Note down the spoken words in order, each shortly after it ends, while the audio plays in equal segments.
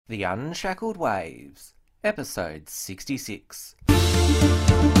The Unshackled Waves, Episode 66.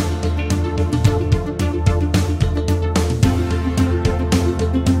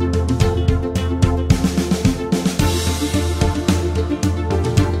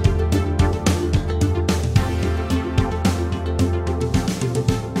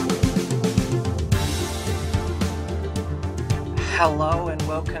 Hello and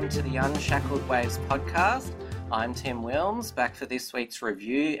welcome to the Unshackled Waves podcast. I'm Tim Wilms, back for this week's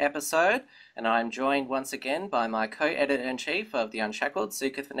review episode, and I'm joined once again by my co-editor-in-chief of The Unshackled,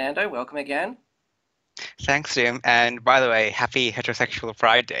 Suka Fernando. Welcome again. Thanks, Tim. And by the way, happy Heterosexual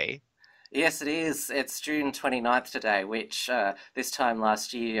Pride Day. Yes, it is. It's June 29th today, which this time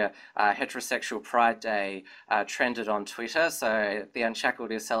last year, Heterosexual Pride Day trended on Twitter. So The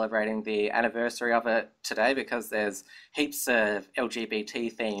Unshackled is celebrating the anniversary of it today because there's heaps of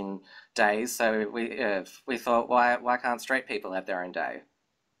LGBT themed days. So we thought, why can't straight people have their own day?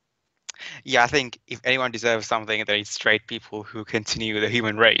 Yeah, I think if anyone deserves something, then it's straight people who continue the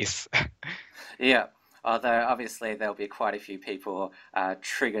human race. Yeah. Although obviously there'll be quite a few people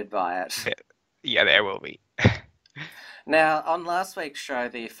triggered by it. Yeah, there will be. Now, on last week's show,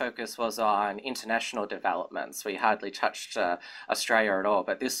 the focus was on international developments. We hardly touched Australia at all,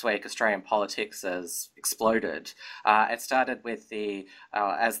 but this week, Australian politics has exploded. It started with the,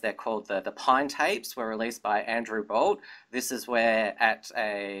 as they're called, the Pyne tapes were released by Andrew Bolt. This is where at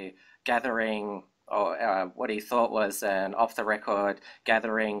a gathering, or what he thought was an off-the-record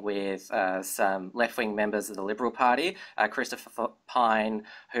gathering with some left-wing members of the Liberal Party. Christopher Pyne,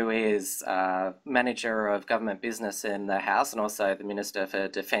 who is manager of government business in the House and also the Minister for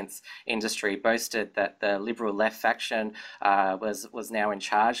Defence Industry, boasted that the Liberal left faction was now in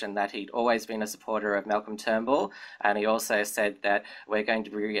charge and that he'd always been a supporter of Malcolm Turnbull. And he also said that we're going to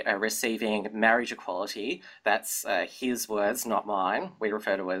be receiving marriage equality. That's his words, not mine. We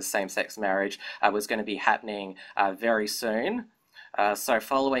refer to it as same-sex marriage. Was going to be happening very soon. So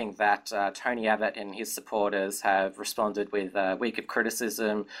following that, Tony Abbott and his supporters have responded with a week of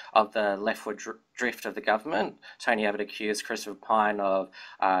criticism of the leftward drift of the government. Tony Abbott accused Christopher Pyne of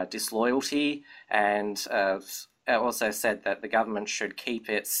disloyalty and also said that the government should keep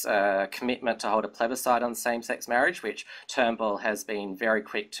its commitment to hold a plebiscite on same-sex marriage, which Turnbull has been very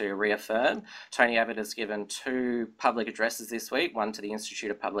quick to reaffirm. Tony Abbott has given two public addresses this week, one to the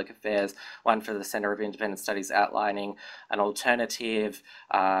Institute of Public Affairs, one for the Centre of Independent Studies, outlining an alternative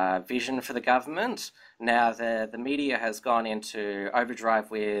vision for the government. Now, the media has gone into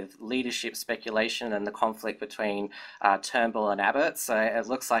overdrive with leadership speculation and the conflict between Turnbull and Abbott. So it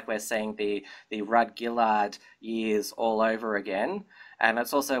looks like we're seeing the Rudd-Gillard years all over again. And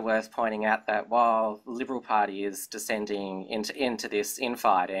it's also worth pointing out that while the Liberal Party is descending into this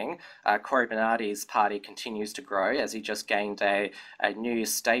infighting, Cory Bernardi's party continues to grow as he just gained a new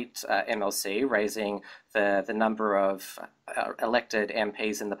state MLC, raising the number of elected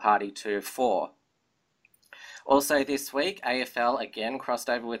MPs in the party to 4. Also this week, AFL again crossed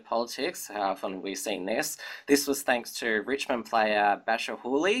over with politics. How often have we seen this? This was thanks to Richmond player Bachar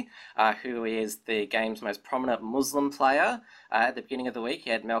Houli, who is the game's most prominent Muslim player. At the beginning of the week,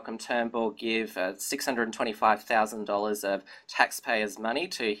 he had Malcolm Turnbull give $625,000 of taxpayers' money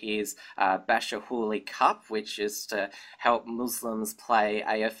to his Bachar Houli Cup, which is to help Muslims play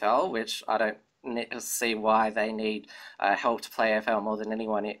AFL, which I don't see why they need help to play AFL more than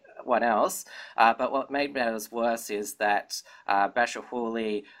anyone else. But what made matters worse is that Bachar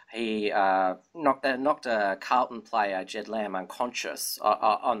Houli, he knocked a Carlton player, Jed Lamb, unconscious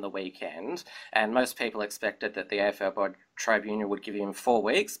on the weekend, and most people expected that the AFL Board Tribunal would give him 4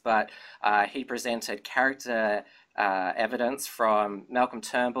 weeks, but he presented character evidence from Malcolm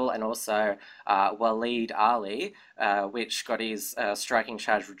Turnbull and also Waleed Ali, which got his striking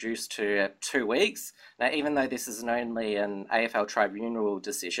charge reduced to 2 weeks. Now, even though this is only an AFL tribunal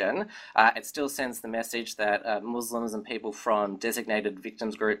decision, it still sends the message that Muslims and people from designated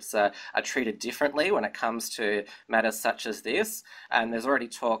victims groups are treated differently when it comes to matters such as this. And there's already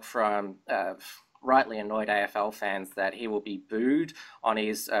talk from rightly annoyed AFL fans that he will be booed on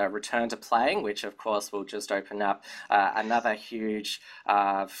his return to playing, which of course will just open up another huge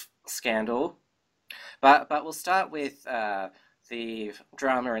scandal. But we'll start with the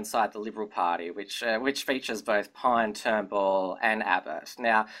drama inside the Liberal Party, which features both Pyne, Turnbull and Abbott.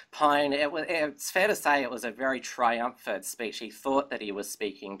 Now, Pyne, it's fair to say it was a very triumphant speech. He thought that he was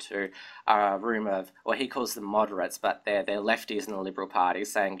speaking to a room of, well, he calls them moderates, but they're lefties in the Liberal Party,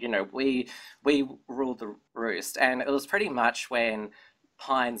 saying, you know, we rule the roost. And it was pretty much when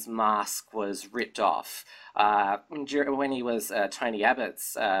Pyne's mask was ripped off. When he was Tony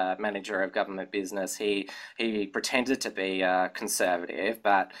Abbott's manager of government business, he pretended to be conservative,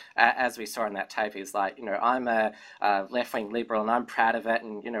 but as we saw in that tape, he's like, I'm a left-wing liberal and I'm proud of it,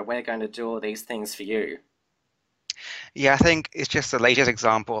 and we're going to do all these things for you. Yeah, I think it's just the latest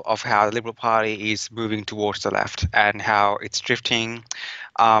example of how the Liberal Party is moving towards the left and how it's drifting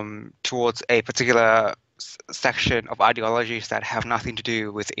towards a particular section of ideologies that have nothing to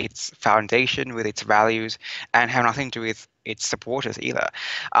do with its foundation, with its values, and have nothing to do with its supporters either.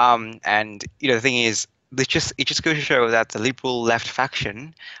 And the thing is, it just goes to show that the liberal left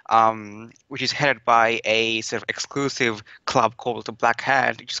faction, which is headed by a sort of exclusive club called the Black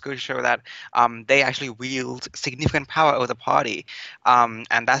Hand, it just goes to show that they actually wield significant power over the party,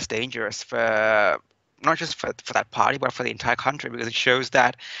 and that's dangerous for not just for that party, but for the entire country, because it shows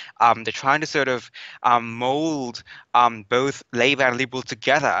that they're trying to sort of mold both Labour and Liberal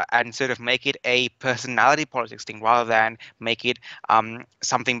together and sort of make it a personality politics thing rather than make it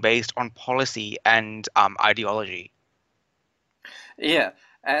something based on policy and ideology. Yeah,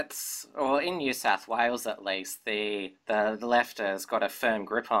 in New South Wales at least, the left has got a firm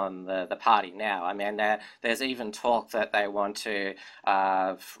grip on the party now. I mean, there's even talk that they want to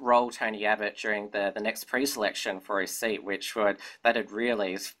roll Tony Abbott during the next pre-selection for his seat, that'd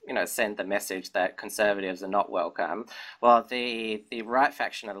really send the message that Conservatives are not welcome. Well, the right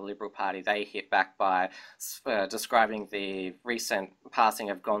faction of the Liberal Party, they hit back by describing the recent passing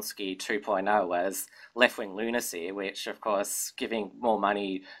of Gonski 2.0 as left-wing lunacy, which of course giving more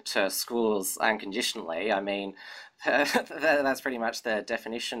money to schools unconditionally, I mean, that's pretty much the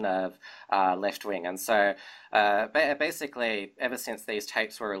definition of left-wing. And so basically, ever since these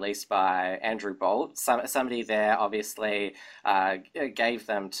tapes were released by Andrew Bolt, somebody there obviously gave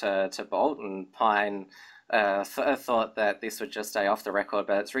them to Bolt, and Pyne thought that this would just stay off the record,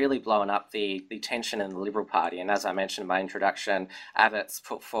 but it's really blown up the tension in the Liberal Party. And as I mentioned in my introduction, Abbott's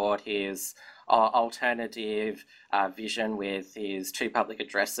put forward his alternative vision with his two public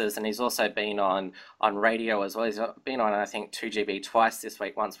addresses, and he's also been on radio as well. He's been on, I think, 2GB twice this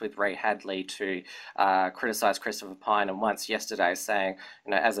week, once with Ray Hadley to criticise Christopher Pyne, and once yesterday saying,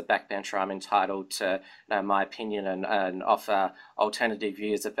 as a backbencher, I'm entitled to my opinion and offer alternative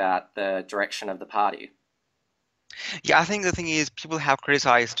views about the direction of the party. Yeah, I think the thing is, people have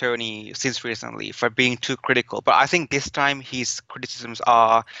criticized Tony since recently for being too critical, but I think this time his criticisms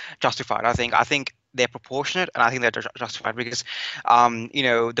are justified. I think they're proportionate, and I think they're justified because,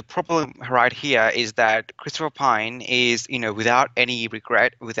 the problem right here is that Christopher Pyne is, without any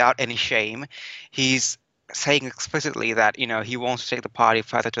regret, without any shame, he's saying explicitly that he wants to take the party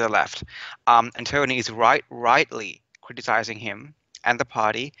further to the left, and Tony is rightly criticizing him and the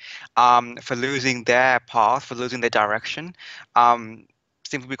party for losing their path, for losing their direction,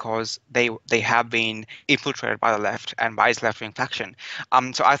 simply because they have been infiltrated by the left and by its left-wing faction.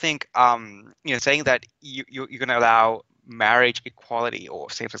 So I think saying that you're going to allow marriage equality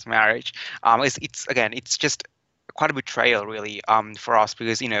or same-sex marriage, it's just quite a betrayal really for us,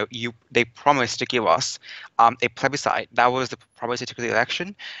 because they promised to give us a plebiscite. That was the promise they took to the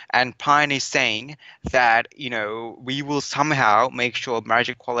election, and Pyne is saying that we will somehow make sure marriage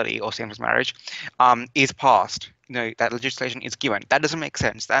equality or same-sex marriage is passed. That legislation is given. That doesn't make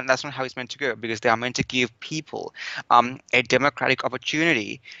sense. That's not how it's meant to go, because they are meant to give people a democratic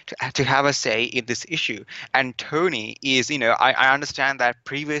opportunity to have a say in this issue. And Tony is, I understand that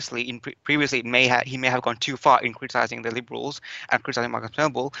previously he may have gone too far in criticizing the Liberals and criticizing Marcus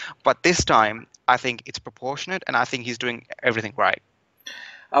Turnbull, but this time I think it's proportionate, and I think he's doing everything right.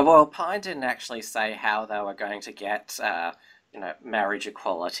 Well, Pyne didn't actually say how they were going to get marriage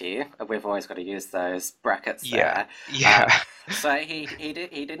equality. We've always got to use those brackets Yeah, there. yeah. So he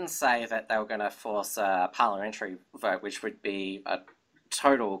didn't say that they were going to force a parliamentary vote, which would be a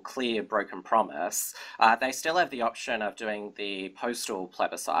total clear broken promise. They still have the option of doing the postal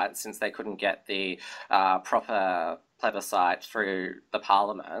plebiscite, since they couldn't get the proper plebiscite through the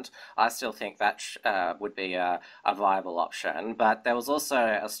parliament. I still think that would be a viable option. But there was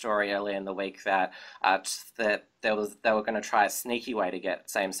also a story earlier in the week that they were going to try a sneaky way to get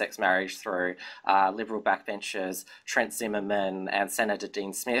same-sex marriage through. Liberal backbenchers Trent Zimmerman and Senator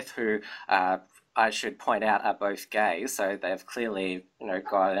Dean Smith, who I should point out are both gay, so they've clearly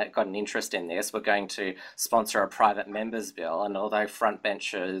got an interest in this. We're going to sponsor a private members bill, and although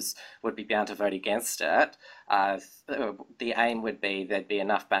frontbenchers would be bound to vote against it, the aim would be there'd be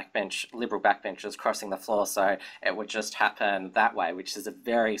enough liberal backbenchers crossing the floor, so it would just happen that way, which is a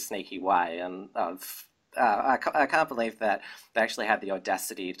very sneaky way. And I can't believe that they actually had the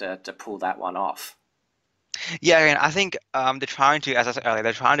audacity to pull that one off. Yeah, and I think they're trying to, as I said earlier,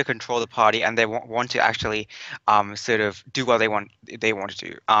 they're trying to control the party, and they want to actually sort of do what they want to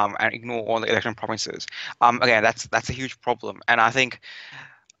do, and ignore all the election promises. Again, that's a huge problem, and I think,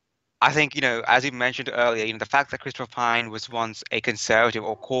 as you mentioned earlier, the fact that Christopher Pyne was once a conservative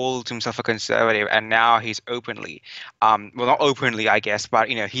or called himself a conservative, and now he's openly, well, not openly, I guess, but,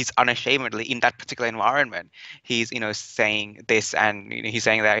 he's unashamedly in that particular environment. He's, saying this, and he's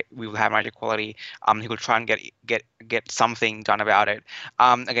saying that we will have marriage equality. He will try and get something done about it.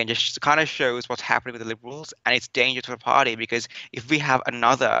 Again, just kind of shows what's happening with the Liberals, and it's dangerous for the party because if we have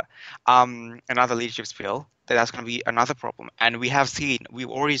another leadership spill, that's going to be another problem. And we've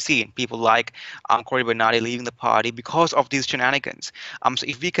already seen people like Cory Bernardi leaving the party because of these shenanigans. So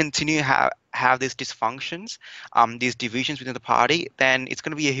if we continue to have these dysfunctions, these divisions within the party, then it's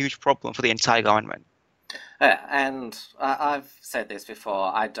going to be a huge problem for the entire government. And I've said this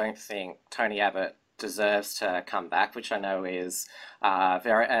before, I don't think Tony Abbott deserves to come back, which I know is a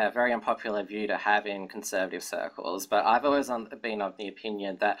very unpopular view to have in conservative circles. But I've always been of the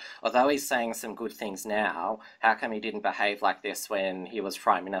opinion that although he's saying some good things now, how come he didn't behave like this when he was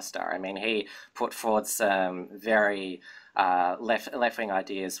Prime Minister? I mean, he put forward some very left wing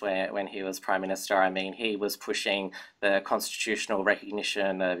ideas when he was Prime Minister. I mean, he was pushing the constitutional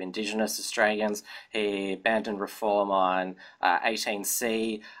recognition of Indigenous Australians. He abandoned reform on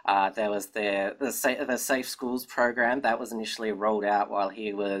 18C. There was the Safe Schools program that was initially rolled out while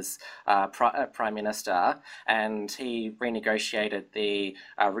he was Prime Minister, and he renegotiated the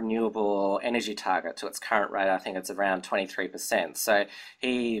renewable energy target to its current rate. I think it's around 23%. So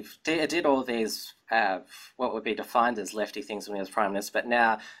he did all these what would be defined as lefty things when he was Prime Minister, but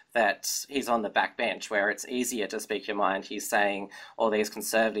now that he's on the backbench where it's easier to speak your mind, he's saying all these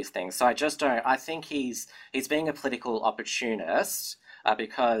conservative things. So I just don't. I think he's being a political opportunist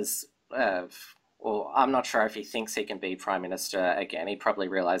because. Well, I'm not sure if he thinks he can be prime minister again. He probably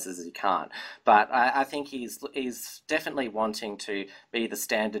realizes he can't. But I think he's definitely wanting to be the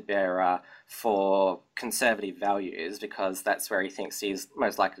standard bearer for conservative values because that's where he thinks he's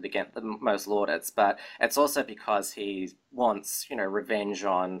most likely to get the most laudits. But it's also because he wants, revenge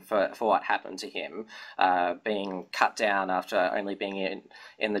for what happened to him, being cut down after only being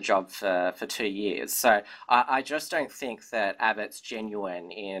in the job for 2 years. So I just don't think that Abbott's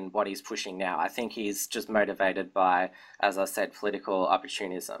genuine in what he's pushing now. I think he's just motivated by, as I said, political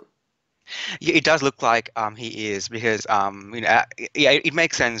opportunism. Yeah, it does look like he is because yeah, it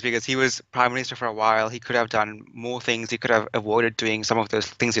makes sense because he was prime minister for a while. He could have done more things. He could have avoided doing some of those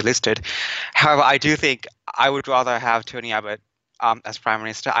things he listed. However, I do think I would rather have Tony Abbott as prime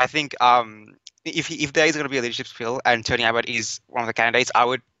minister. I think if there is going to be a leadership spill and Tony Abbott is one of the candidates, I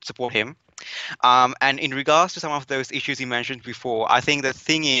would support him. And in regards to some of those issues you mentioned before, I think the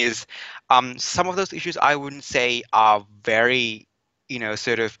thing is, some of those issues I wouldn't say are very,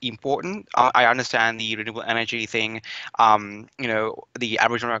 sort of important. I understand the renewable energy thing, the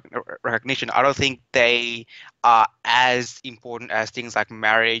Aboriginal recognition. I don't think they are as important as things like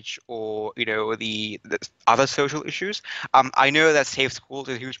marriage or, the other social issues. I know that safe schools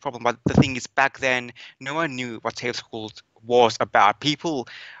is a huge problem, but the thing is, back then, no one knew what safe schools was about. People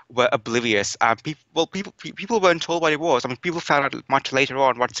were oblivious. People weren't told what it was. I mean, people found out much later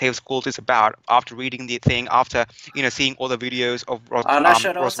on what Safe Schools is about after reading the thing, after seeing all the videos of And I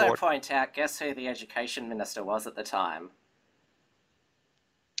should Ross also Ward. point out, guess who the education minister was at the time?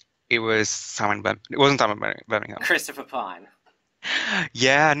 It wasn't Simon Birmingham. Christopher Pyne.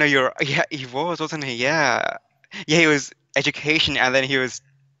 Yeah, no, yeah, he was, wasn't he? Yeah, yeah, he was education, and then he was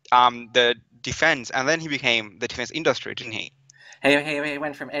the defense, and then he became the defense industry, didn't he? He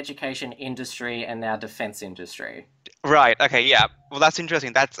went from education industry and now defense industry. Right. Okay. Yeah. Well, that's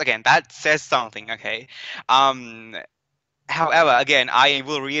interesting. That says something. Okay. Um, However, again, I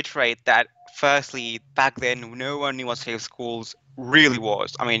will reiterate that firstly, back then, no one knew what safe schools really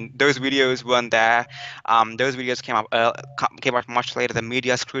was. I mean, those videos weren't there. Those videos came up much later. The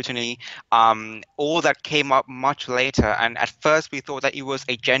media scrutiny, all that came up much later. And at first, we thought that it was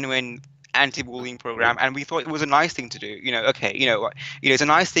a genuine anti-bullying program, and we thought it was a nice thing to do. Okay, it's a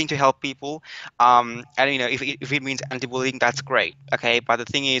nice thing to help people. And if it means anti-bullying, that's great. Okay, but the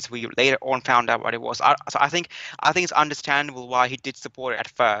thing is, we later on found out what it was. So I think it's understandable why he did support it at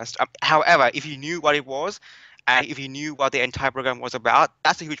first. However, if he knew what it was, and if he knew what the entire program was about,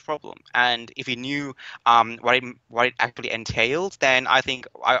 that's a huge problem. And if he knew what it actually entailed, then I think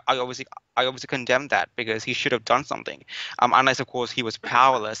I obviously condemn that because he should have done something. Unless of course he was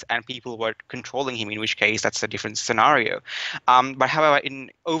powerless and people were controlling him, in which case that's a different scenario. But however, in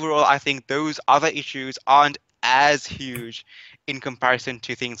overall, I think those other issues aren't as huge in comparison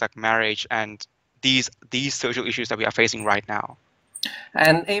to things like marriage and these social issues that we are facing right now.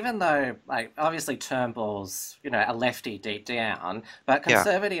 And even though, like, obviously Turnbull's, a lefty deep down, but Yeah,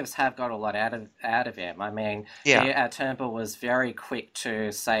 conservatives have got a lot out of him. I mean, yeah, Turnbull was very quick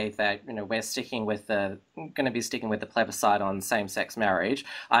to say that, we're going to be sticking with the plebiscite on same-sex marriage.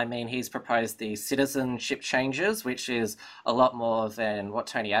 I mean, he's proposed the citizenship changes, which is a lot more than what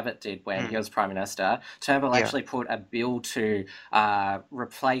Tony Abbott did when he mm, was Prime Minister. Turnbull yeah. actually put a bill to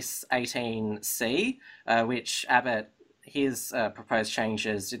replace 18C, which Abbott his proposed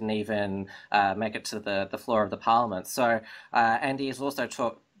changes didn't even make it to the floor of the parliament. So, and he's also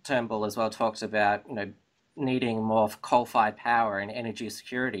Turnbull as well talked about, needing more coal-fired power and energy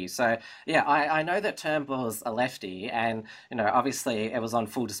security. So, yeah, I know that Turnbull's a lefty, and, obviously it was on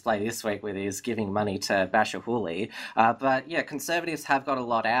full display this week with his giving money to Bachar Houli. But, yeah, Conservatives have got a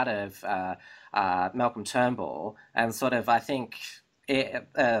lot out of Malcolm Turnbull, and sort of, I think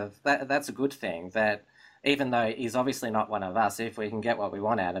that's a good thing that even though he's obviously not one of us, if we can get what we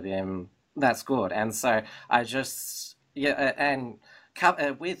want out of him, that's good. And so I just, yeah, and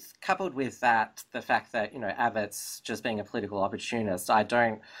coupled with that, the fact that Abbott's just being a political opportunist, I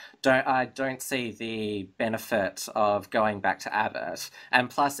don't see the benefit of going back to Abbott. And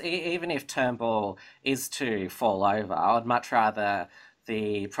plus, even if Turnbull is to fall over, I would much rather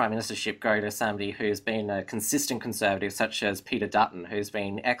the prime ministership go to somebody who's been a consistent conservative, such as Peter Dutton, who's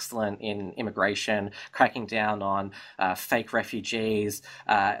been excellent in immigration, cracking down on fake refugees,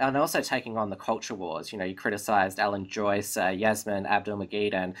 and also taking on the culture wars. He criticised Alan Joyce, Yasmin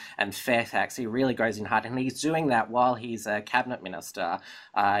Abdul-Majid, and Fairfax. He really goes in hard, and he's doing that while he's a cabinet minister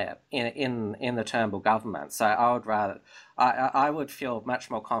in the Turnbull government. So I would feel much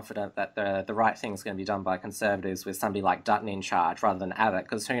more confident that the right thing is going to be done by Conservatives with somebody like Dutton in charge rather than Abbott,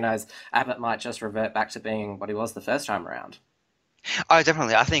 because who knows, Abbott might just revert back to being what he was the first time around. Oh,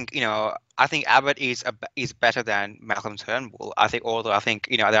 definitely. I think, I think Abbott is better than Malcolm Turnbull. I think, although I think,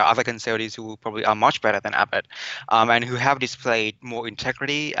 there are other conservatives who probably are much better than Abbott, and who have displayed more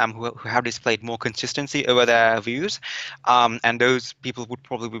integrity, who have displayed more consistency over their views, and those people would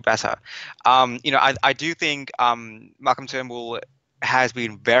probably be better. I do think Malcolm Turnbull has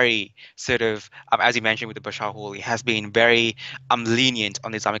been very sort of, as you mentioned with the Bashar Houli, has been very lenient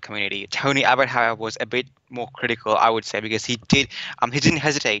on the Islamic community. Tony Abbott, however, was a bit more critical, I would say, because he didn't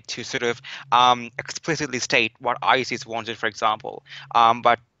hesitate to sort of explicitly state what ISIS wanted, for example.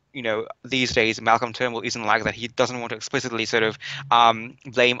 But these days Malcolm Turnbull isn't like that. He doesn't want to explicitly sort of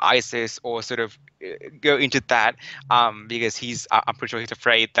blame ISIS or sort of go into that because I'm pretty sure he's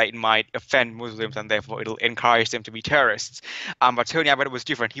afraid that it might offend Muslims and therefore it'll encourage them to be terrorists. But Tony Abbott was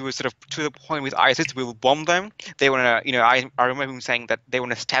different. He was sort of to the point with ISIS, we will bomb them. They want to, I remember him saying that they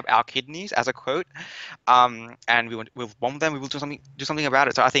want to stab our kidneys, as a quote. And we'll bomb them. We will do something about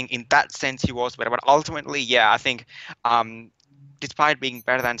it. So I think in that sense he was better. But ultimately, yeah, I think despite being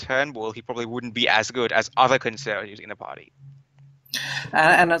better than Turnbull, he probably wouldn't be as good as other conservatives in the party.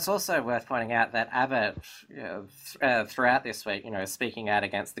 And it's also worth pointing out that Abbott, throughout this week, speaking out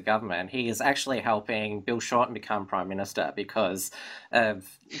against the government, he is actually helping Bill Shorten become Prime Minister because the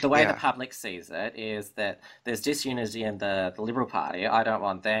way the Yeah, public sees it is that there's disunity in the Liberal Party. I don't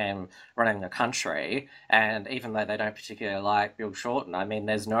want them running the country. And even though they don't particularly like Bill Shorten, I mean,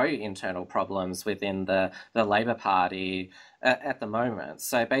 there's no internal problems within the Labor Party at the moment.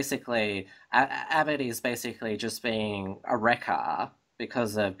 So basically, Abbott is basically just being a wrecker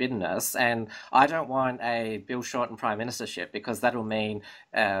because of bitterness, and I don't want a Bill Shorten prime ministership because that'll mean,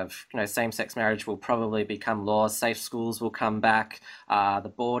 same-sex marriage will probably become law, safe schools will come back,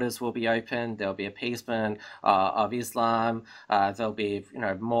 the borders will be open, there'll be appeasement of Islam, there'll be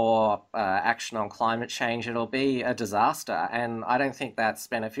more action on climate change. It'll be a disaster, and I don't think that's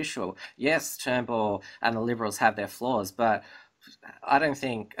beneficial. Yes, Turnbull and the Liberals have their flaws, but I don't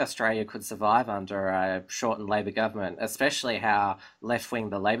think Australia could survive under a shortened Labor government, especially how left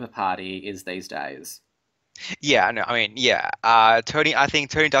wing the Labor Party is these days. yeah, no, I mean, yeah. Tony, I think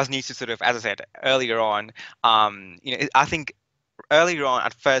Tony does need to sort of, as I said earlier on, I think earlier on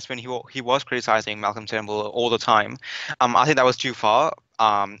at first when he was criticizing Malcolm Turnbull all the time, I think that was too far.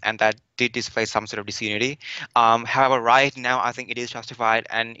 And that did display some sort of disunity. However, right now I think it is justified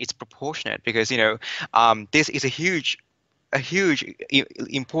and it's proportionate because this is a huge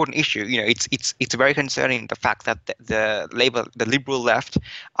important issue. It's very concerning the fact that the liberal left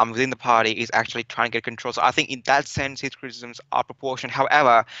within the party is actually trying to get control. So I think in that sense his criticisms are proportionate.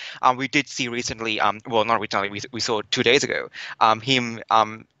 However, we did see recently, well, not recently, we saw 2 days ago, him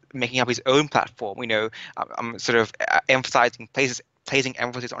making up his own platform, sort of emphasizing places placing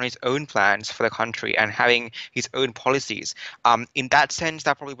emphasis on his own plans for the country and having his own policies. In that sense,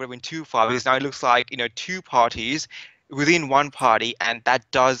 that probably would have been too far because now it looks like two parties within one party, and that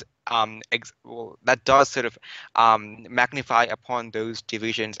does that does sort of magnify upon those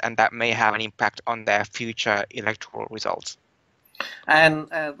divisions, and that may have an impact on their future electoral results. And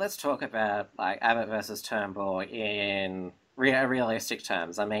let's talk about like Abbott versus Turnbull in realistic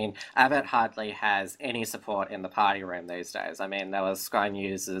terms. I mean, Abbott hardly has any support in the party room these days. I mean, there was Sky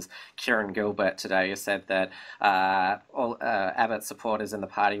News' Kieran Gilbert today who said that all Abbott supporters in the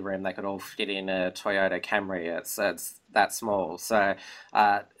party room, they could all fit in a Toyota Camry. It's that small. So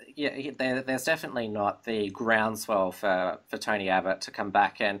yeah, there's definitely not the groundswell for Tony Abbott to come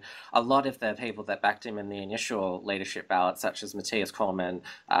back. And a lot of the people that backed him in the initial leadership ballot, such as Matthias Cormann,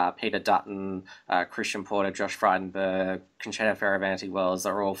 Peter Dutton, Christian Porter, Josh Frydenberg, Conchetta Fierravanti-Wells,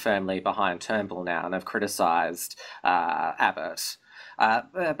 are all firmly behind Turnbull now and have criticised Abbott.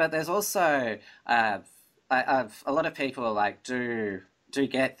 But there's also a lot of people like do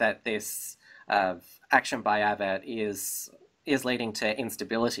get that this action by Abbott is leading to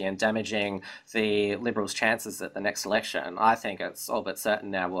instability and damaging the Liberals' chances at the next election. I think it's all but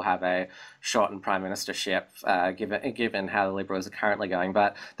certain now we'll have a shortened prime ministership, given how the Liberals are currently going.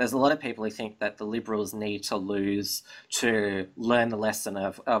 But there's a lot of people who think that the Liberals need to lose to learn the lesson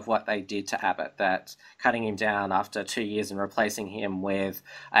of what they did to Abbott, that cutting him down after 2 years and replacing him with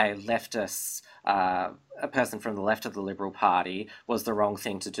a leftist a person from the left of the Liberal Party was the wrong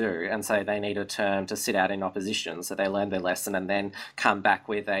thing to do, and so they need a term to sit out in opposition so they learn their lesson and then come back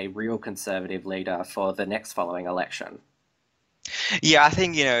with a real Conservative leader for the next following election. Yeah, I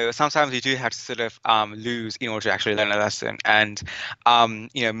think, sometimes you do have to sort of lose in order to actually learn a lesson. And,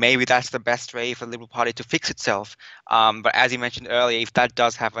 maybe that's the best way for the Liberal Party to fix itself. But as you mentioned earlier, if that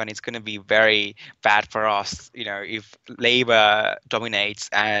does happen, it's going to be very bad for us. If Labour dominates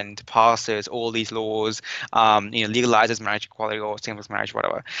and passes all these laws, legalizes marriage equality or same-sex marriage,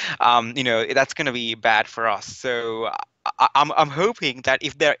 whatever, that's going to be bad for us. So I'm hoping that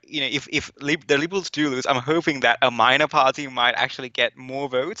if they're if the Liberals do lose, I'm hoping that a minor party might actually get more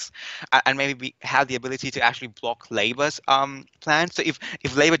votes and maybe have the ability to actually block Labour's plans. So if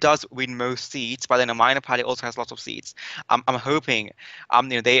Labour does win most seats, but then a minor party also has lots of seats, I'm hoping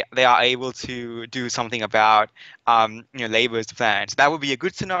they are able to do something about Labour's plans. That would be a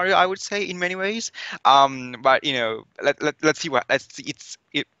good scenario, I would say, in many ways. But let's see what it's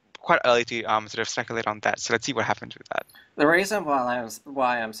quite early to sort of speculate on that. So let's see what happens with that. The reason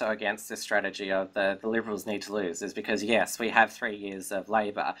why I'm so against this strategy of the Liberals need to lose is because, yes, we have 3 years of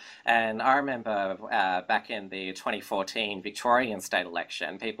Labor. And I remember back in the 2014 Victorian state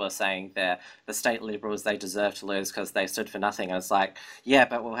election, people were saying that the state Liberals, they deserve to lose because they stood for nothing. I was like, yeah,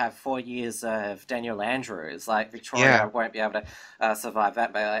 but we'll have 4 years of Daniel Andrews. Like, Victoria won't be able to survive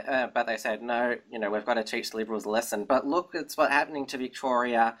that. But they said, no, we've got to teach the Liberals a lesson. But look, it's what's happening to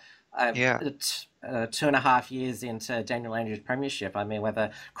Victoria. 2.5 years into Daniel Andrews' premiership. I mean, we're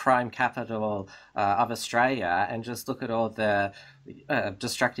the crime capital of Australia, and just look at all the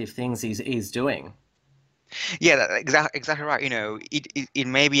destructive things he's doing. Yeah, exactly right. It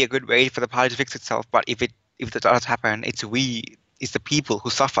may be a good way for the party to fix itself, but if it does happen, it's the people who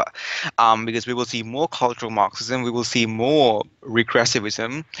suffer, because we will see more cultural Marxism, we will see more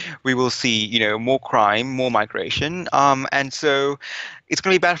regressivism, we will see more crime, more migration, and so it's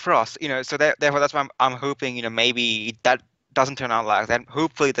going to be bad for us. So therefore that's why I'm hoping maybe that doesn't turn out like that.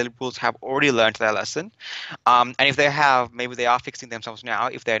 Hopefully the Liberals have already learned their lesson, and if they have, maybe they are fixing themselves now.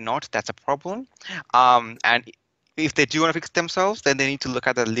 If they're not, that's a problem, and if they do want to fix themselves, then they need to look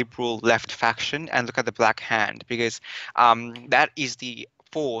at the Liberal left faction and look at the Black Hand, because that is the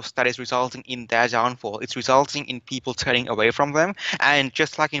force that is resulting in their downfall. It's resulting in people turning away from them. And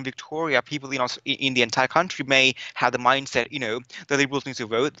just like in Victoria, people in the entire country may have the mindset, the Liberals need to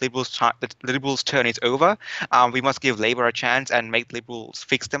vote, the Liberals' turn is over. We must give Labour a chance and make Liberals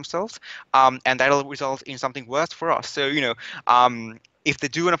fix themselves. And that'll result in something worse for us. So, if they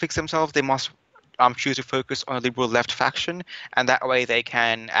do want to fix themselves, they must choose to focus on a Liberal left faction, and that way they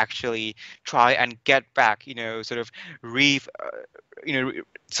can actually try and get back,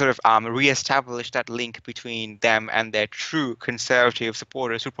 re-establish that link between them and their true Conservative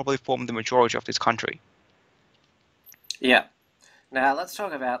supporters who probably form the majority of this country. Yeah. Now let's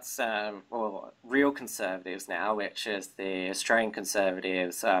talk about some real Conservatives now, which is the Australian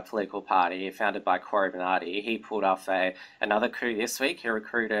Conservatives political party founded by Cory Bernardi. He pulled off another coup this week. He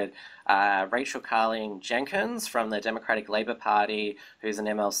recruited Rachel Carling-Jenkins from the Democratic Labour Party, who's an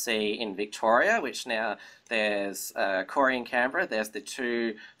MLC in Victoria, which now there's Corey in Canberra. There's the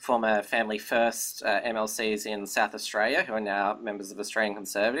two former Family First MLCs in South Australia who are now members of Australian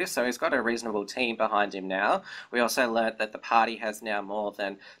Conservatives. So he's got a reasonable team behind him now. We also learnt that the party has now more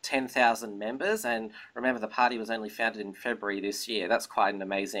than 10,000 members. And remember, the party was only founded in February this year. That's quite an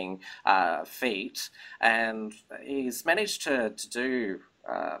amazing feat. And he's managed to do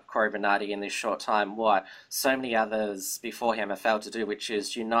Cory Bernardi in this short time what so many others before him have failed to do, which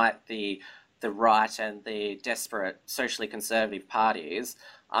is unite the right and the desperate socially conservative parties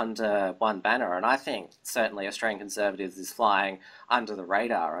under one banner. And I think certainly Australian Conservatives is flying under the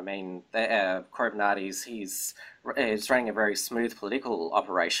radar. I mean, Cory Bernardi's he's running a very smooth political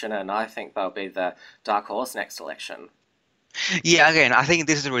operation, and I think they'll be the dark horse next election. Yeah, again, I think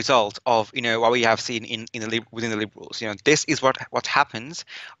this is a result of what we have seen within the Liberals. This is what happens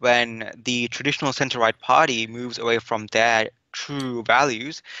when the traditional centre-right party moves away from their true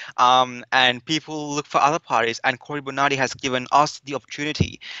values, and people look for other parties. And Cory Bernardi has given us the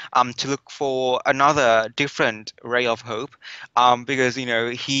opportunity to look for another different ray of hope, because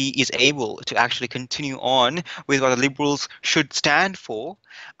he is able to actually continue on with what the Liberals should stand for.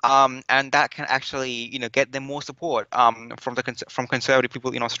 And that can actually, get them more support from conservative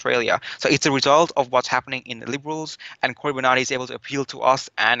people in Australia. So it's a result of what's happening in the Liberals, and Cory Bernardi is able to appeal to us,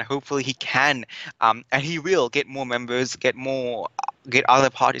 and hopefully he can, and he will get more members, get other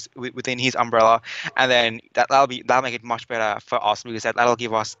parties within his umbrella, and then that'll make it much better for us, because that'll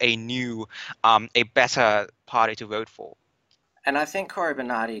give us a better party to vote for. And I think Cory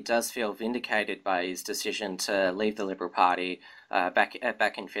Bernardi does feel vindicated by his decision to leave the Liberal Party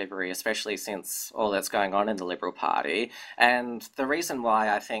back in February, especially since all that's going on in the Liberal Party. And the reason why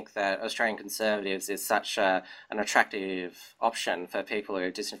I think that Australian Conservatives is such an attractive option for people who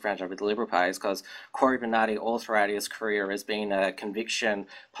are disenfranchised with the Liberal Party is because Cory Bernardi, all throughout his career, has been a conviction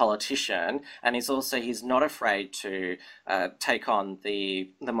politician, and he's not afraid to take on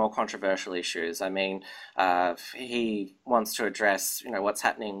the more controversial issues. I mean, he wants to address what's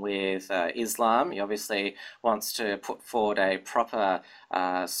happening with Islam. He obviously wants to put forward a proper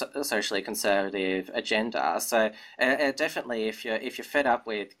socially conservative agenda. So definitely, if you're fed up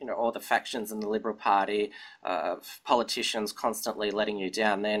with all the factions in the Liberal Party, politicians constantly letting you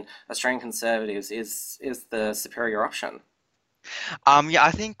down, then Australian Conservatives is the superior option. Yeah,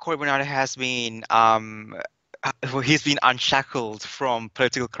 I think Cory Bernardi has been he's been unshackled from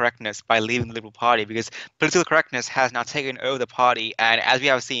political correctness by leaving the Liberal Party, because political correctness has now taken over the party. And as we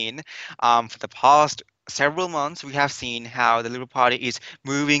have seen, for the past several months, we have seen how the Liberal Party is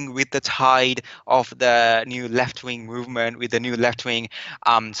moving with the tide of the new left-wing movement, with the new left-wing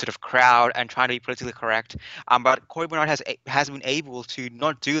sort of crowd, and trying to be politically correct. But Cory Bernard has been able to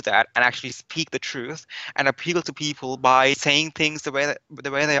not do that and actually speak the truth and appeal to people by saying things the way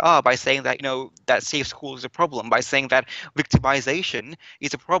they are, by saying that that safe school is a problem, by saying that victimization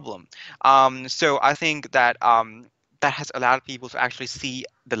is a problem. So I think that that has allowed people to actually see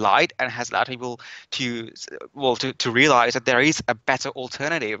the light, and has allowed people to realize that there is a better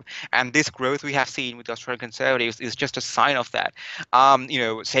alternative. And this growth we have seen with the Australian Conservatives is just a sign of that.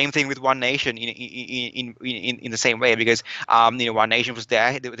 Same thing with One Nation in the same way, because One Nation was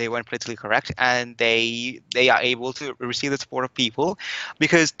there, they weren't politically correct, and they are able to receive the support of people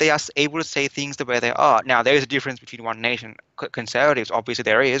because they are able to say things the way they are. Now there is a difference between One Nation Conservatives, obviously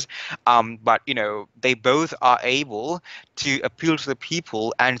there is, but they both are able to appeal to the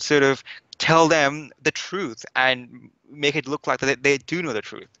people and sort of tell them the truth and make it look like that they do know the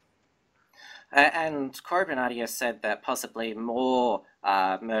truth. And Cory Bernardi has said that possibly more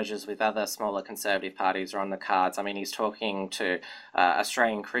mergers with other smaller conservative parties are on the cards. I mean, he's talking to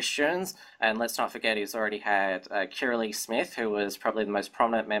Australian Christians, and let's not forget he's already had Kirralie Smith, who was probably the most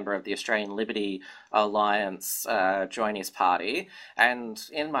prominent member of the Australian Liberty Alliance, join his party. And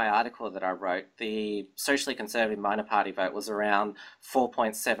in my article that I wrote, the socially conservative minor party vote was around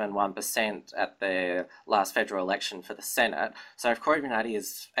 4.71% at the last federal election for the Senate. So if Cory Bernardi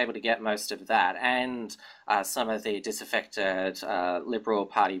is able to get most of that, and some of the disaffected Liberal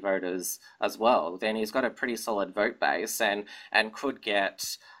Party voters as well, then he's got a pretty solid vote base, and could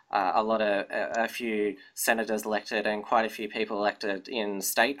get a few senators elected and quite a few people elected in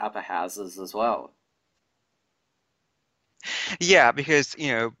state upper houses as well. Yeah, because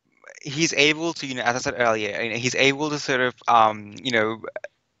he's able to, as I said earlier, he's able to sort of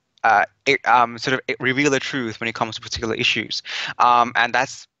sort of reveal the truth when it comes to particular issues, and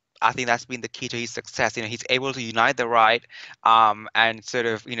I think that's been the key to his success. He's able to unite the right, and sort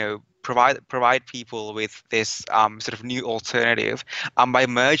of provide people with this sort of new alternative by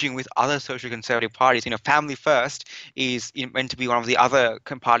merging with other social conservative parties. Family First is meant to be one of the other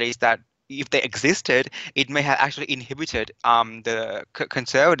parties that, if they existed, it may have actually inhibited the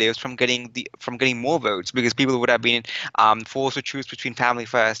conservatives from getting more votes, because people would have been forced to choose between Family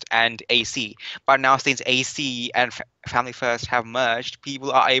First and AC. But now, since AC and Family First have merged,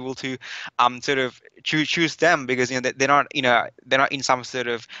 people are able to sort of choose them, because they're not in some sort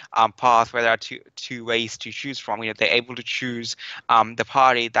of path where there are two ways to choose from. They're able to choose the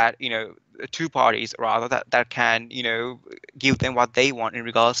party that two parties rather that can give them what they want in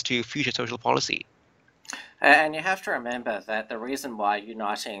regards to future social policy. And you have to remember that the reason why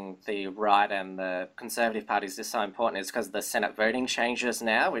uniting the right and the Conservative parties is so important is because of the Senate voting changes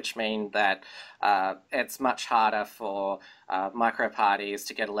now, which mean that it's much harder for micro parties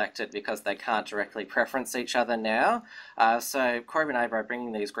to get elected because they can't directly preference each other now. So Corbyn Abbott,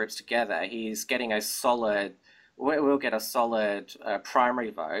 bringing these groups together, he's getting a solid. We'll get a solid primary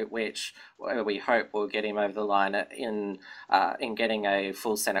vote, which we hope will get him over the line in getting a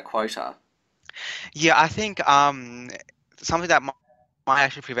full Senate quota. Yeah, I think something that might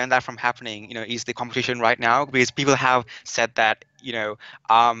actually prevent that from happening, is the competition right now, because people have said that,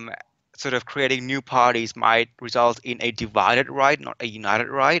 um, sort of creating new parties might result in a divided right, not a united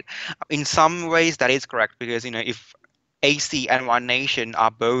right. In some ways, that is correct, because, if AC and One Nation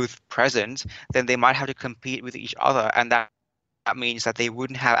are both present, then they might have to compete with each other, and that means that they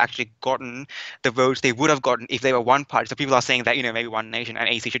wouldn't have actually gotten the votes they would have gotten if they were one party. So people are saying that maybe One Nation and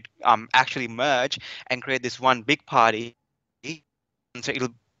AC should actually merge and create this one big party. So it'll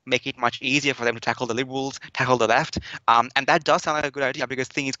make it much easier for them to tackle the liberals, tackle the left, and that does sound like a good idea, because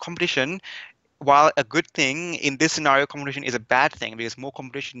the thing is, competition, while a good thing, in this scenario, competition is a bad thing, because more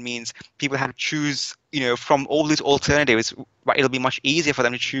competition means people have to choose, from all these alternatives. But it'll be much easier for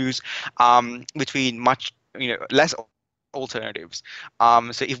them to choose between much, less alternatives.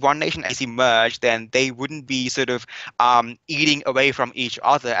 So if One Nation and AC merge, then they wouldn't be sort of eating away from each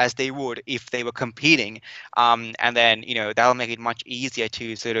other as they would if they were competing. And then, that'll make it much easier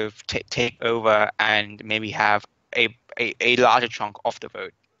to sort of take over and maybe have a larger chunk of the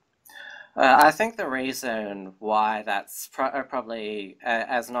vote. I think the reason why that's probably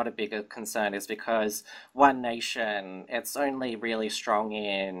as not a bigger concern is because One Nation, it's only really strong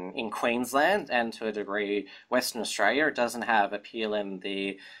in Queensland and to a degree Western Australia. It doesn't have appeal in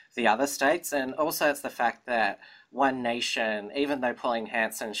the other states, and also it's the fact that One Nation, even though Pauline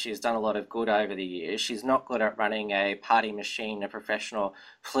Hanson, she's done a lot of good over the years, she's not good at running a party machine, a professional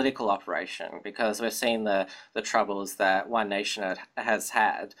political operation, because we've seen the troubles that One Nation has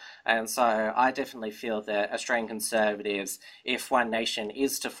had. And so I definitely feel that Australian Conservatives, if One Nation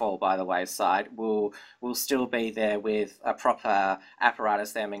is to fall by the wayside, will still be there with a proper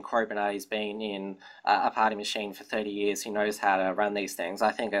apparatus there. I mean, Corbyn's been in a party machine for 30 years. He knows how to run these things.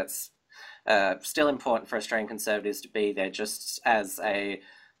 I think it's still important for Australian Conservatives to be there just as a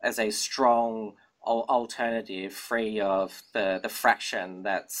strong alternative, free of the fraction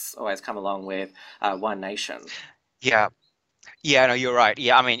that's always come along with One Nation. Yeah. Yeah, no, you're right.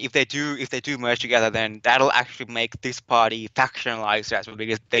 Yeah, I mean, if they do merge together, then that'll actually make this party factionalized as well,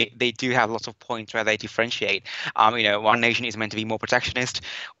 because they do have lots of points where they differentiate. One Nation is meant to be more protectionist.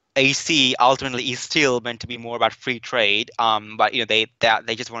 AC ultimately is still meant to be more about free trade, but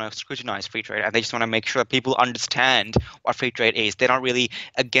they just want to scrutinize free trade, and they just want to make sure that people understand what free trade is. They're not really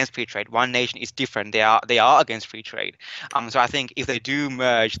against free trade. One Nation is different. They are against free trade. So I think if they do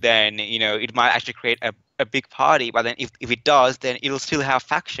merge, then it might actually create a big party. But then if it does, then it'll still have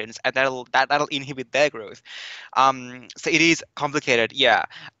factions, and that'll inhibit their growth. So it is complicated, yeah.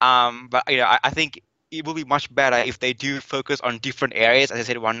 But I think it will be much better if they do focus on different areas. As I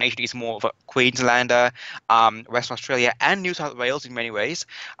said, One Nation is more of a Queenslander, Western Australia, and New South Wales in many ways.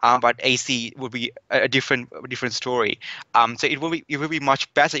 But AC would be a different story. So it will be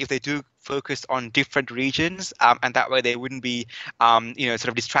much better if they do focus on different regions, and that way they wouldn't be, sort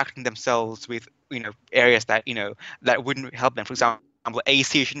of distracting themselves with areas that wouldn't help them. For example,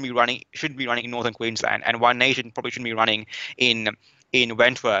 AC shouldn't be running in Northern Queensland, and One Nation probably shouldn't be running in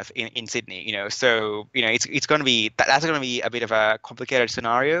Wentworth in Sydney. So it's going to be that's going to be a bit of a complicated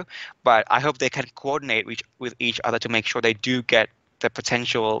scenario, but I hope they can coordinate with each other to make sure they do get the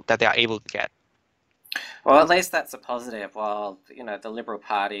potential that they are able to get. Well, at least that's a positive. While, the Liberal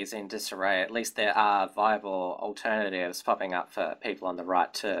Party is in disarray, at least there are viable alternatives popping up for people on the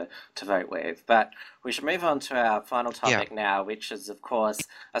right to vote with. But we should move on to our final Yeah. topic now, which is, of course,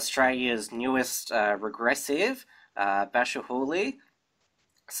 Australia's newest regressive, Bachar Houli.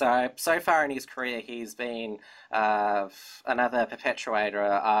 So far in his career, he's been uh, another perpetuator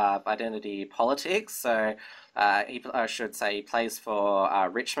of identity politics. I should say, he plays for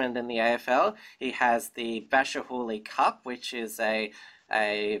Richmond in the AFL. He has the Bachar Houli Cup, which is a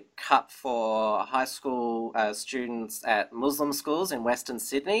cup for high school students at Muslim schools in Western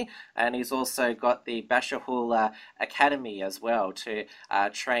Sydney, and he's also got the Bachar Houli Academy as well to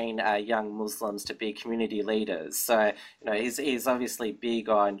train young Muslims to be community leaders. So he's obviously big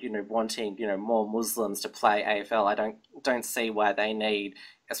on wanting more Muslims to play AFL. I don't see why they need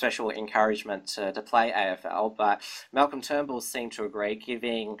a special encouragement to play AFL, but Malcolm Turnbull seemed to agree,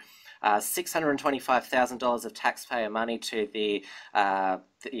 giving $625,000 of taxpayer money to the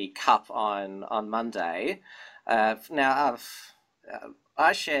Cup on Monday. I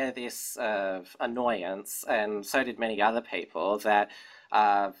share this annoyance, and so did many other people, that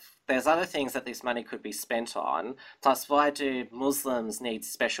uh, there's other things that this money could be spent on. Plus, why do Muslims need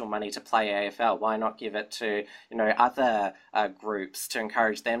special money to play AFL? Why not give it to other groups to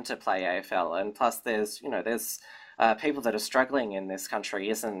encourage them to play AFL? And plus, there's people that are struggling in this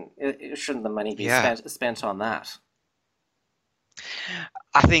country. Shouldn't the money be Yeah. spent on that?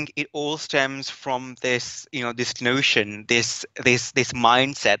 I think it all stems from this, this notion, this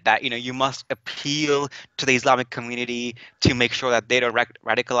mindset that, you must appeal to the Islamic community to make sure that they don't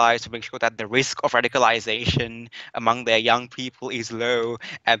radicalize, to make sure that the risk of radicalization among their young people is low,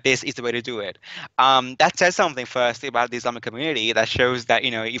 and this is the way to do it. That says something firstly about the Islamic community that shows that,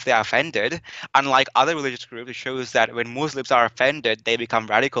 if they are offended, unlike other religious groups, it shows that when Muslims are offended, they become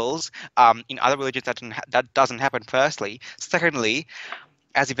radicals. In other religions, that doesn't happen firstly. Secondly,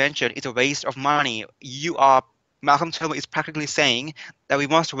 as you mentioned, it's a waste of money. Malcolm Turnbull is practically saying that we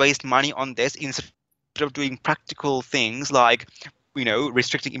must waste money on this instead of doing practical things like,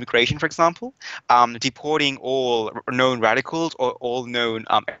 restricting immigration, for example, deporting all known radicals or all known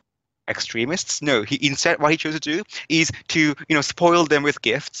extremists. No, what he chose to do is to spoil them with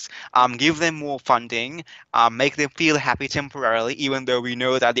gifts, give them more funding, make them feel happy temporarily, even though we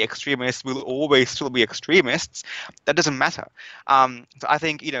know that the extremists will always still be extremists. That doesn't matter. So I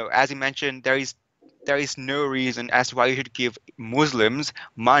think, as you mentioned, there is no reason as to why you should give Muslims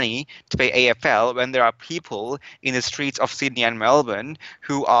money to pay AFL when there are people in the streets of Sydney and Melbourne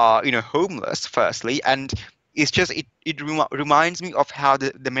who are, homeless, firstly, and it reminds me of how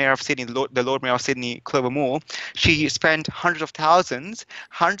the mayor of Sydney, the Lord Mayor of Sydney, Clover Moore, she spent hundreds of thousands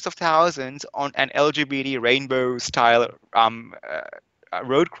on an LGBT rainbow style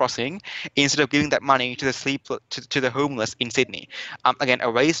road crossing instead of giving that money to the homeless in Sydney. Again, a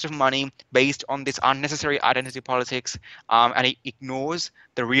waste of money based on this unnecessary identity politics, and it ignores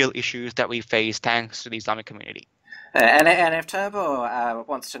the real issues that we face thanks to the Islamic community. And if Turbo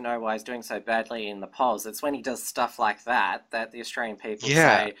wants to know why he's doing so badly in the polls, it's when he does stuff like that the Australian people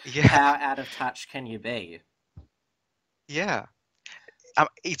Yeah, say, yeah, "How out of touch can you be?" yeah.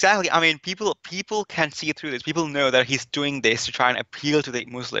 Exactly. I mean, people can see through this. People know that he's doing this to try and appeal to the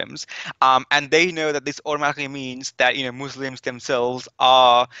Muslims, and they know that this automatically means that Muslims themselves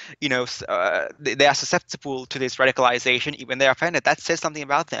are they are susceptible to this radicalization when they're offended. That says something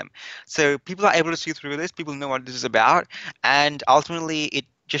about them. So people are able to see through this. People know what this is about, and ultimately it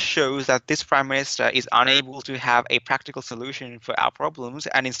just shows that this prime minister is unable to have a practical solution for our problems,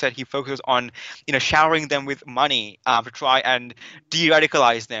 and instead he focuses on showering them with money to try and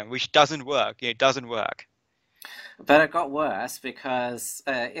de-radicalize them, which doesn't work. It doesn't work. But it got worse because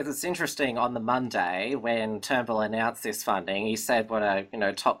it was interesting on the Monday when Turnbull announced this funding. He said what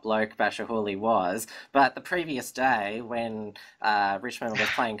a top bloke Bachar Houli was, but the previous day when Richmond was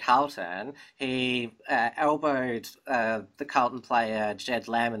playing Carlton, he elbowed the Carlton player Jed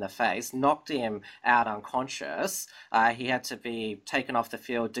Lamb in the face, knocked him out unconscious. He had to be taken off the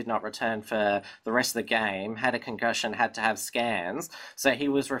field, did not return for the rest of the game, had a concussion, had to have scans. So he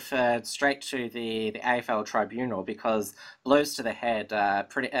was referred straight to the AFL tribunal because blows to the head are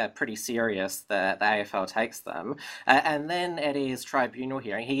pretty serious. The AFL takes them, and then at his tribunal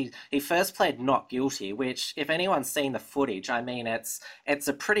hearing, he first pled not guilty. Which, if anyone's seen the footage, I mean, it's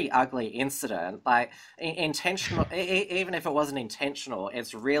a pretty ugly incident. Like intentional, even if it wasn't intentional,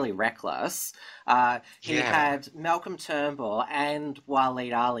 it's really reckless. He Yeah. had Malcolm Turnbull and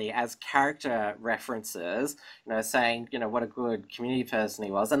Waleed Ali as character references, saying, what a good community person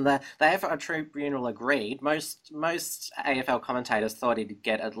he was. And the AFL tribunal agreed. Most AFL commentators thought he'd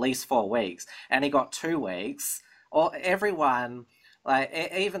get at least 4 weeks, and he got 2 weeks. Or everyone Like,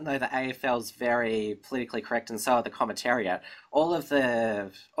 even though the AFL's very politically correct and so are the commentariat, all of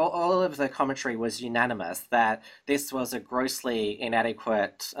the commentary was unanimous that this was a grossly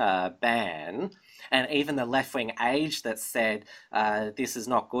inadequate ban. And even the left wing age that said this is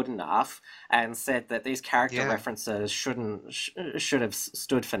not good enough, and said that these character Yeah. references should have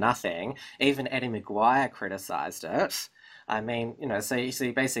stood for nothing. Even Eddie Maguire criticised it. I mean, so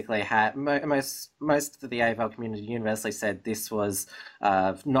you basically had most of the AFL community universally said this was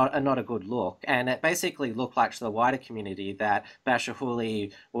not a good look, and it basically looked like to the wider community that Bachar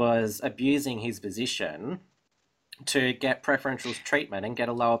Houli was abusing his position to get preferential treatment and get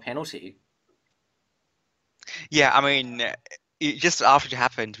a lower penalty. Yeah, I mean, just after it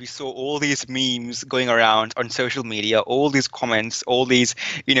happened, we saw all these memes going around on social media, all these comments, all these,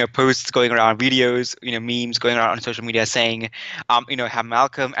 posts going around, videos, memes going around on social media saying, how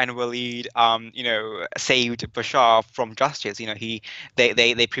Malcolm and Waleed, saved Bashar from justice.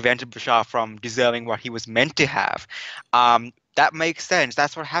 They prevented Bashar from deserving what he was meant to have. That makes sense.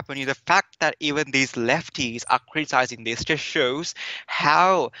 That's what happened. The fact that even these lefties are criticizing this just shows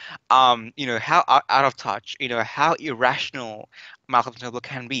how how out of touch, how irrational Malcolm Turnbull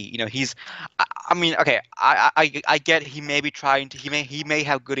can be. I mean, okay, I get he may be trying to, he may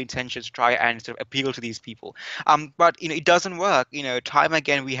have good intentions to try and sort of appeal to these people, but it doesn't work. Time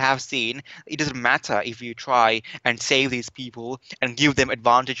again we have seen it doesn't matter if you try and save these people and give them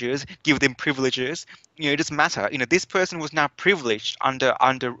advantages, give them privileges. It doesn't matter. This person was now privileged under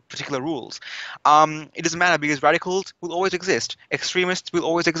particular rules. It doesn't matter because radicals will always exist, extremists will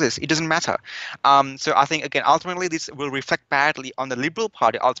always exist. It doesn't matter. So I think again, ultimately, this will reflect badly on the Liberal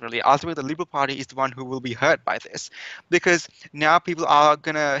Party. Ultimately, the Liberal Party is the one who will be hurt by this, because now people are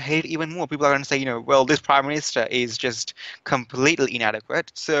gonna hate even more. People are gonna say, well, this Prime Minister is just completely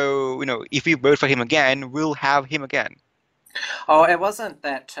inadequate. So if we vote for him again, we'll have him again. Oh, it wasn't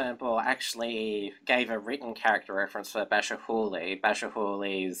that Turnbull actually gave a written character reference for Bashar Houli. Bashar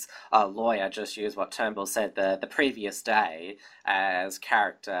Houli's lawyer just used what Turnbull said the previous day as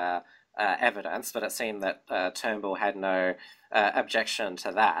character evidence, but it seemed that Turnbull had no objection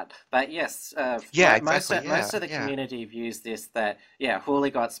to that. But yes, Yeah, most exactly. most Yeah, of the yeah, community views this that yeah,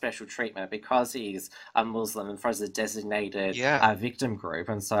 Houli got special treatment because he's a Muslim and for a designated yeah. victim group,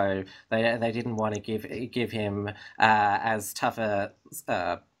 and so they didn't want to give him as tough a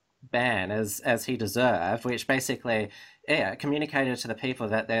ban as he deserved, which basically yeah communicated to the people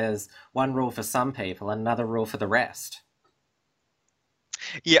that there's one rule for some people and another rule for the rest.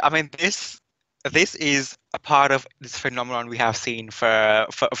 Yeah, I mean this is a part of this phenomenon we have seen for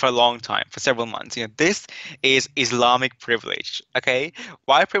a long time, for several months. This is Islamic privilege. Okay,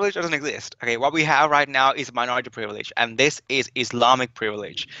 white privilege doesn't exist. Okay, what we have right now is minority privilege, and this is Islamic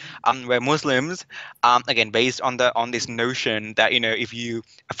privilege, where Muslims, again, based on this notion that if you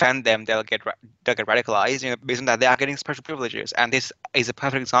offend them, they'll get radicalized. Based on that, they are getting special privileges, and this is a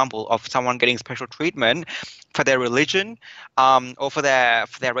perfect example of someone getting special treatment for their religion, or for their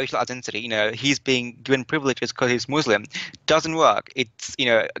racial identity. He's being given privileges because he's Muslim. Doesn't work. It's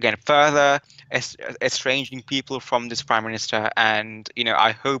again further estranging people from this prime minister. And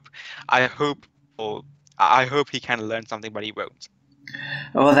I hope, or I hope he can learn something, but he won't.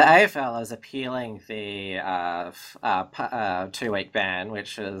 Well, the AFL is appealing the 2 week ban,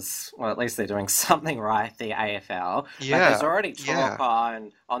 which is, well, at least they're doing something right, the AFL. But there's Yeah, already talk yeah,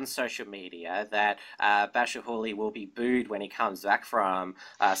 on social media that Bashar Houli will be booed when he comes back from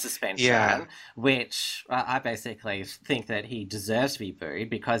yeah, suspension, which I basically think that he deserves to be booed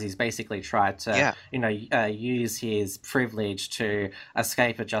because he's basically tried to, yeah. use his privilege to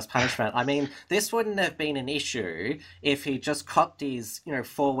escape a just punishment. I mean, this wouldn't have been an issue if he just copped his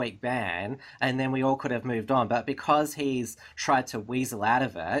 4 week ban and then we all could have moved on, but because he's tried to weasel out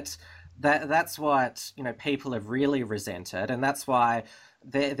of it, that's what people have really resented, and that's why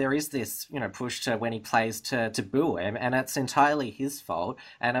there is this push to when he plays to boo him, and it's entirely his fault.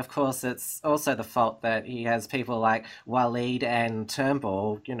 And of course it's also the fault that he has people like Waleed and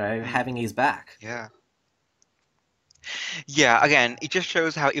Turnbull Mm, having his back. yeah. Yeah, again, it just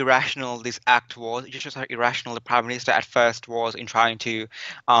shows how irrational this act was. It just shows how irrational the prime minister at first was in trying to,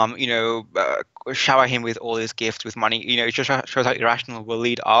 shower him with all his gifts, with money. It just shows how irrational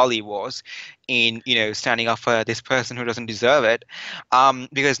Waleed Ali was in, standing up for this person who doesn't deserve it.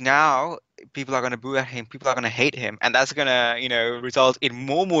 Because now people are going to boo at him, people are going to hate him, and that's going to, result in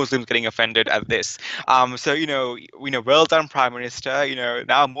more Muslims getting offended at this. So well done, Prime Minister.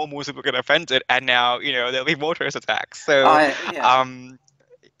 Now more Muslims will get offended, and now there'll be more terrorist attacks. So, Yeah, um,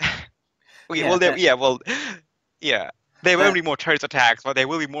 yeah, well, but yeah, well, yeah. There won't be more terrorist attacks, but there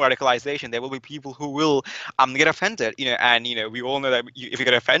will be more radicalization. There will be people who will get offended, and we all know that if you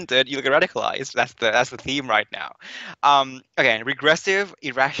get offended, you'll get radicalized. That's the theme right now. Again, regressive,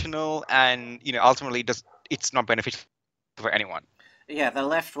 irrational, and ultimately it's not beneficial for anyone. Yeah, the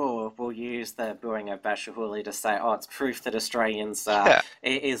left will use the booing of Bachar Houli to say, oh, it's proof that Australians are Yeah,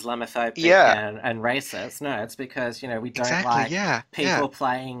 Islamophobic yeah, and racist. No, it's because, we don't exactly. like Yeah, yeah, people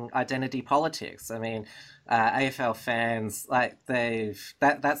playing identity politics. I mean, AFL fans, like,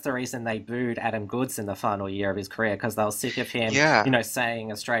 that's the reason they booed Adam Goodes in the final year of his career, because they were sick of him, yeah.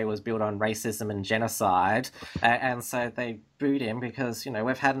 saying Australia was built on racism and genocide. And so they booed him because,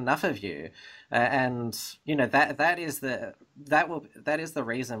 we've had enough of you. And that is the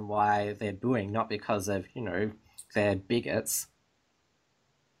reason why they're booing, not because of they're bigots.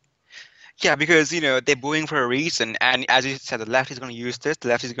 Yeah, because they're booing for a reason, and as you said, the left is going to use this. The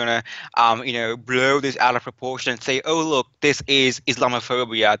left is going to, blow this out of proportion and say, "Oh, look, this is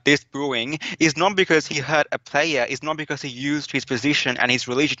Islamophobia." This booing is not because he hurt a player. It's not because he used his position and his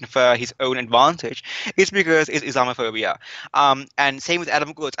religion for his own advantage. It's because it's Islamophobia. And same with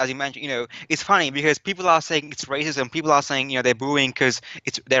Adam Goodes, as you mentioned. It's funny because people are saying it's racism. People are saying they're booing because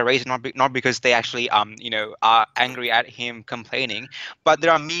they're racist, not because they actually are angry at him complaining. But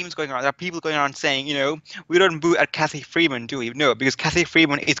there are memes going around. There are people going around saying, we don't boo at Cathy Freeman, do we? No, because Cathy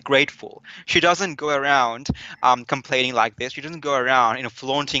Freeman is grateful. She doesn't go around complaining like this. She doesn't go around,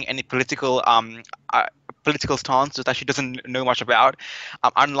 flaunting any political stances that she doesn't know much about.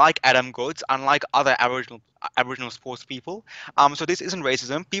 Unlike Adam Goodes, unlike other Aboriginal sports people. So this isn't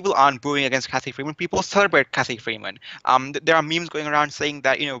racism. People aren't booing against Cathy Freeman. People celebrate Cathy Freeman. There are memes going around saying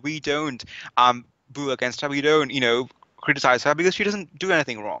that we don't boo against her. We don't criticize her because she doesn't do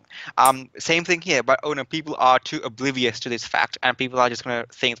anything wrong. Same thing here, but people are too oblivious to this fact, and people are just going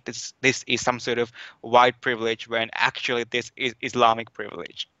to think this is some sort of white privilege when actually this is Islamic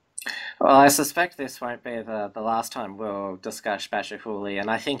privilege. Well, I suspect this won't be the last time we'll discuss Bachar Houli, and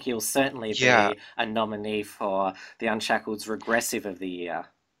I think he'll certainly Yeah, be a nominee for the Unshackled's Regressive of the Year.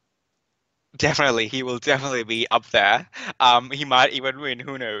 definitely, he will definitely be up there. He might even win.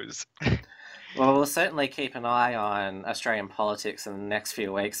 Who knows? Well, we'll certainly keep an eye on Australian politics in the next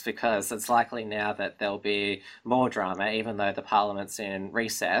few weeks, because it's likely now that there'll be more drama, even though the Parliament's in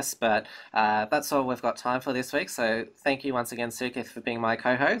recess. But that's all we've got time for this week. So thank you once again, Sukith, for being my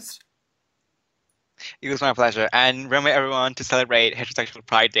co-host. It was my pleasure. And remember, everyone, to celebrate Heterosexual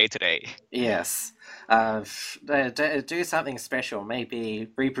Pride Day today. Yes. Do something special, maybe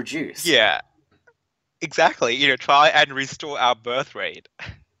reproduce. Yeah, exactly. Try and restore our birth rate.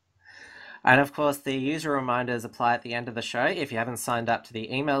 And of course, the user reminders apply at the end of the show. If you haven't signed up to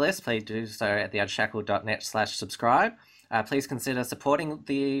the email list, please do so at theunshacklednet/subscribe. Please consider supporting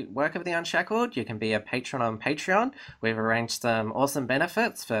the work of The Unshackled. You can be a patron on Patreon. We've arranged some awesome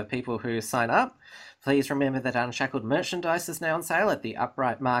benefits for people who sign up. Please remember that Unshackled merchandise is now on sale at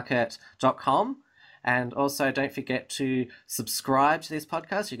theuprightmarket.com. And also, don't forget to subscribe to this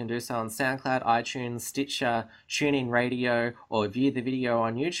podcast. You can do so on SoundCloud, iTunes, Stitcher, TuneIn Radio, or view the video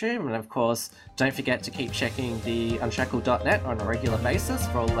on YouTube. And of course, don't forget to keep checking the unshackled.net on a regular basis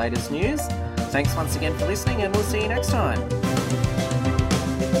for all the latest news. Thanks once again for listening, and we'll see you next time.